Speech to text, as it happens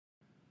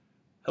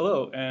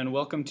Hello, and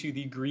welcome to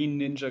the Green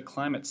Ninja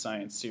Climate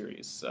Science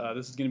series.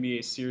 This is going to be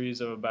a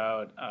series of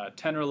about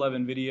 10 or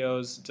 11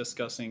 videos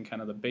discussing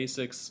kind of the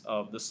basics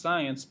of the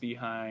science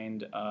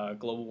behind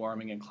global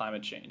warming and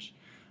climate change.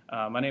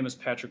 My name is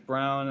Patrick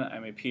Brown.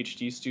 I'm a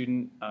PhD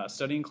student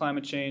studying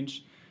climate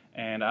change,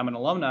 and I'm an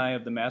alumni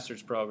of the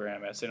master's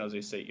program at San Jose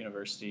State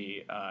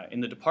University in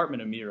the Department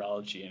of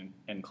Meteorology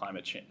and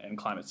Climate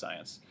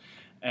Science.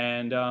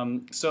 And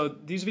so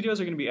these videos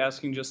are going to be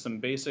asking just some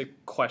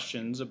basic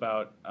questions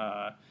about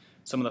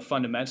some of the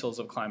fundamentals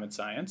of climate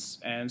science.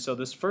 And so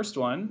this first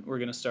one we're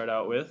going to start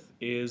out with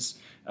is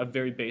a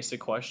very basic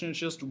question. It's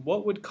just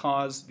what would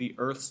cause the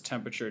Earth's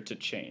temperature to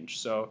change?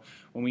 So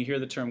when we hear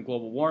the term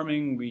global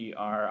warming, we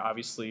are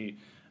obviously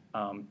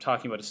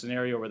talking about a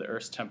scenario where the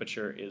Earth's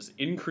temperature is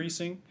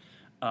increasing.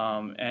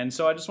 And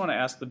so I just want to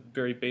ask the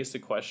very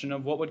basic question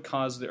of what would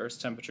cause the Earth's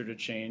temperature to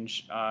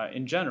change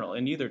in general,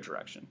 in either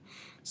direction.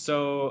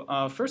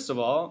 So first of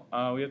all,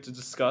 we have to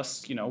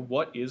discuss,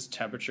 what is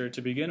temperature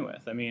to begin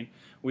with? I mean,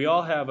 we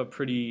all have a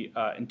pretty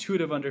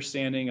intuitive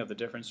understanding of the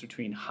difference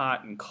between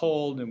hot and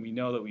cold, and we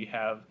know that we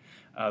have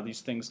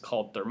these things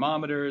called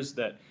thermometers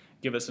that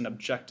give us an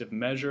objective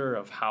measure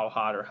of how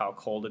hot or how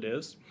cold it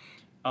is.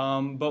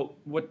 But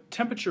what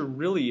temperature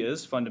really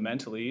is,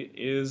 fundamentally,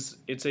 is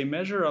it's a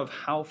measure of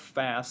how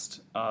fast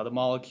the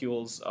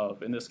molecules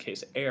of, in this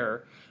case,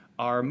 air,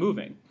 are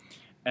moving.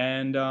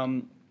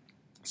 And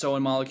so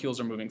when molecules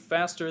are moving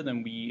faster,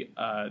 then we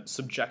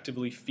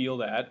subjectively feel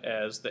that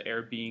as the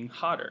air being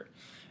hotter.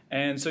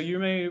 And so you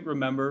may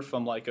remember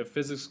from like a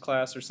physics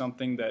class or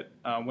something that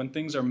when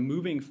things are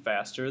moving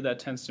faster, that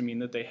tends to mean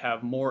that they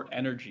have more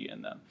energy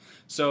in them.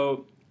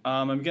 So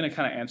I'm going to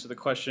kind of answer the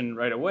question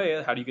right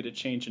away. How do you get a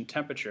change in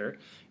temperature?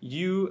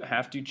 You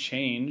have to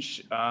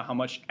change how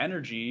much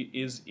energy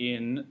is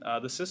in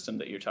the system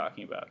that you're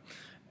talking about.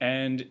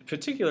 And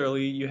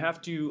particularly, you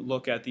have to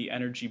look at the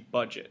energy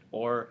budget,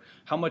 or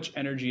how much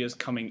energy is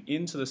coming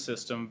into the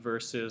system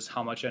versus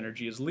how much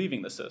energy is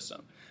leaving the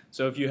system.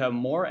 So if you have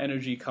more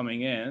energy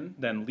coming in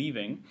than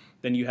leaving,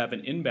 then you have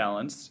an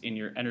imbalance in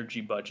your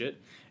energy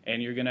budget,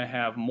 and you're going to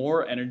have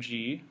more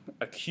energy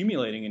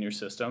accumulating in your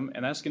system,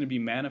 and that's going to be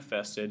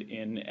manifested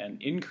in an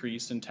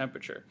increase in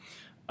temperature.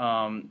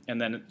 And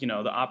then,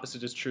 the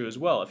opposite is true as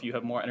well. If you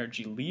have more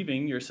energy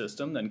leaving your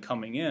system than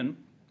coming in,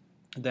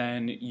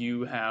 then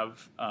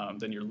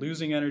then you're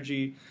losing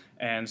energy,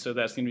 and so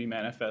that's going to be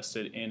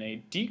manifested in a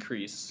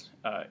decrease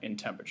in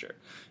temperature.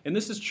 And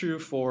this is true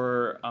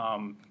for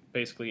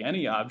basically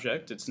any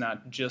object. It's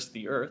not just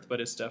the Earth,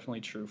 but it's definitely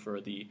true for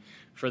the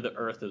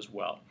Earth as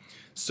well.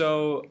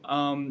 So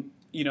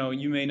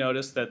you may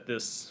notice that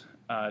this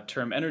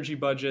term energy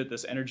budget,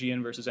 this energy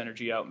in versus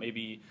energy out, may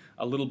be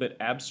a little bit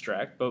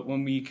abstract, but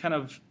when we kind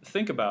of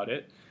think about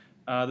it,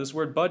 this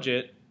word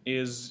budget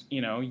is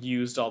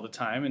used all the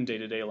time in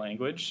day-to-day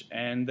language,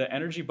 and the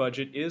energy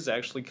budget is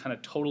actually kind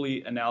of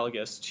totally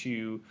analogous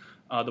to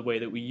the way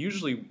that we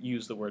usually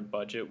use the word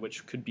budget,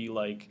 which could be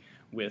like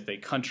with a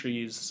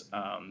country's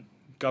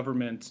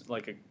government,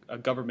 like a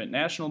government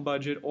national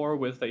budget, or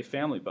with a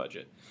family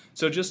budget.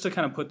 So just to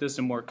kind of put this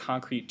in more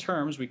concrete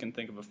terms, we can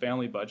think of a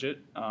family budget,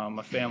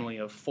 a family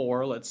of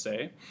four, let's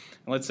say. And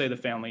let's say the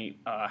family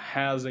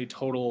has a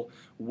total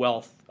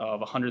wealth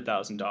of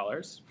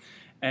 $100,000.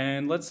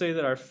 And let's say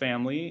that our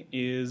family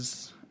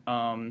is,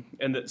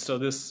 so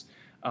this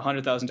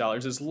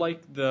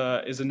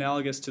 $100,000 is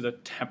analogous to the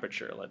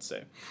temperature, let's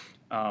say,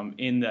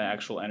 in the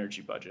actual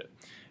energy budget.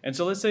 And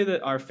so let's say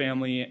that our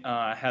family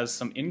has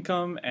some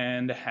income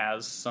and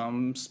has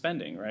some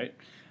spending, right?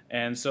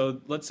 And so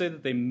let's say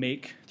that they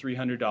make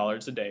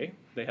 $300 a day.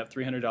 They have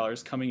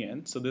 $300 coming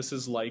in. So this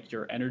is like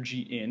your energy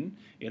in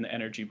the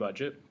energy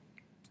budget.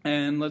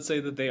 And let's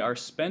say that they are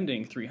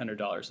spending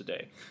 $300 a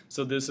day.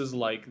 So this is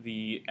like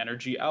the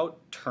energy out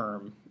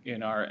term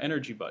in our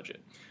energy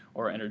budget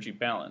or energy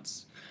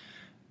balance.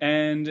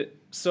 And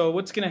so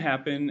what's going to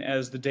happen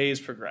as the days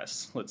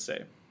progress, let's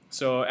say?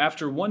 So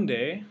after one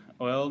day,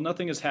 well,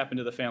 nothing has happened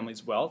to the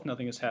family's wealth,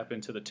 nothing has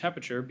happened to the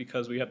temperature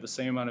because we have the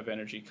same amount of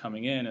energy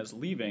coming in as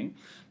leaving.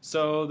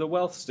 So the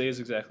wealth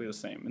stays exactly the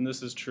same. And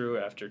this is true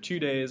after 2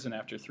 days and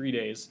after 3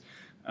 days,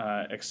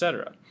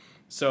 etc.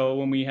 So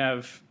when we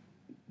have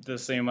the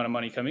same amount of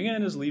money coming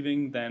in as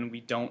leaving, then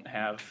we don't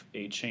have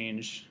a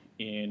change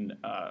in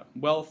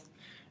wealth.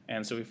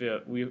 And so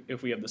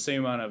if we have the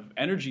same amount of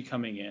energy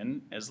coming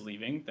in as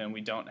leaving, then we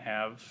don't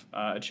have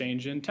a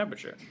change in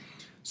temperature.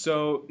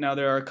 So now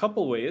there are a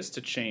couple ways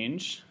to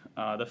change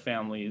the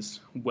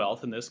family's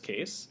wealth in this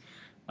case.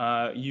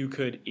 You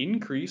could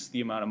increase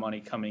the amount of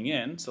money coming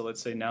in. So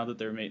let's say now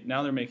they're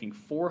making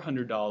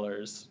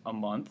 $400 a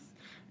month,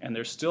 and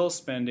they're still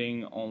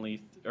spending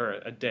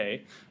a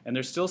day, and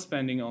they're still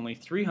spending only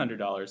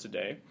 $300 a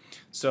day.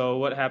 So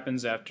what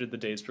happens after the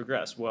days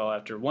progress? Well,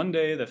 after one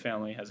day, the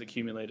family has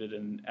accumulated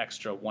an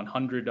extra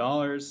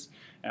 $100.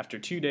 After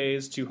 2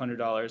 days,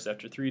 $200.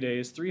 After 3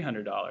 days,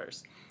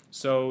 $300.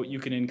 So you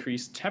can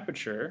increase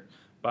temperature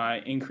by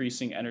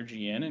increasing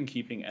energy in and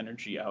keeping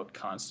energy out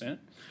constant.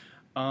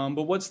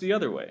 But what's the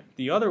other way?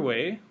 The other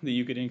way that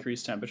you could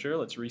increase temperature,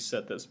 let's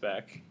reset this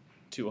back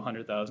to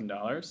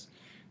 $100,000.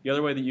 The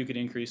other way that you could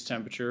increase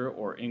temperature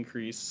or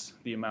increase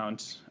the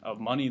amount of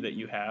money that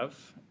you have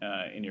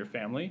in your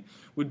family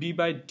would be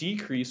by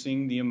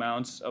decreasing the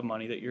amount of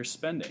money that you're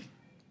spending.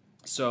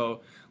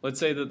 So let's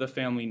say that the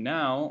family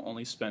now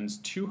only spends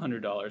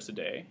 $200 a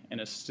day and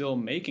is still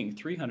making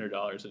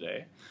 $300 a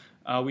day.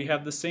 We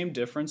have the same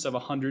difference of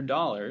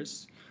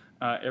 $100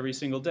 every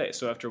single day.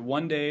 So after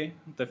one day,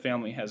 the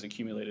family has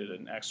accumulated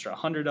an extra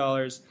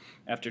 $100.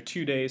 After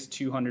 2 days,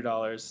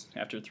 $200.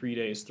 After 3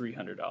 days,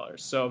 $300.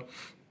 So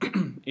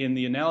in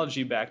the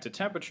analogy back to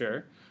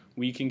temperature,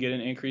 we can get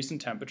an increase in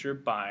temperature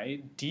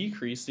by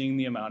decreasing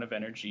the amount of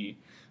energy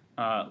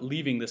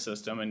leaving the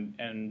system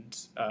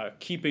and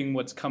keeping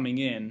what's coming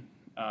in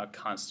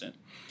constant.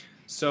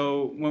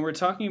 So when we're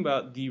talking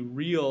about the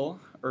real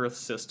Earth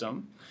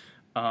system,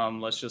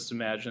 let's just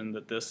imagine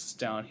that this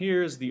down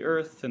here is the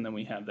Earth, and then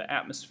we have the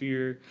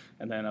atmosphere,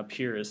 and then up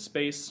here is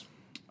space.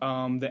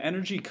 The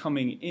energy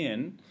coming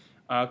in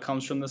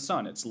comes from the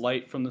sun. It's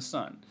light from the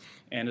sun.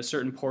 And a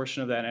certain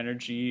portion of that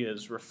energy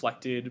is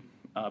reflected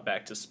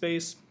back to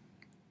space,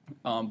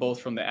 both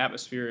from the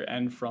atmosphere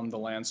and from the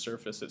land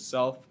surface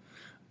itself.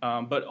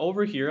 But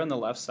over here on the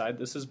left side,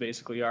 this is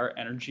basically our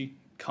energy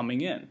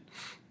coming in.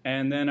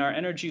 And then our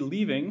energy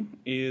leaving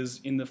is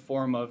in the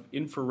form of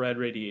infrared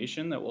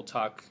radiation that we'll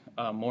talk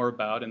more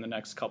about in the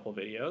next couple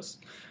videos.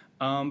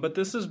 But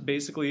this is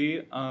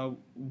basically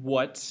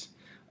what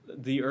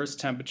the Earth's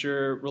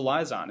temperature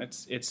relies on.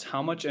 It's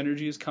how much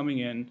energy is coming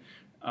in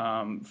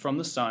from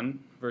the sun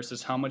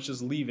versus how much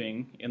is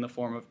leaving in the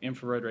form of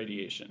infrared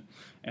radiation.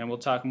 And we'll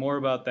talk more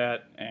about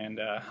that and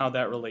how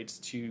that relates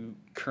to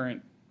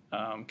current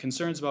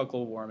concerns about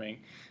global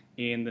warming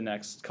in the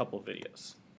next couple of videos.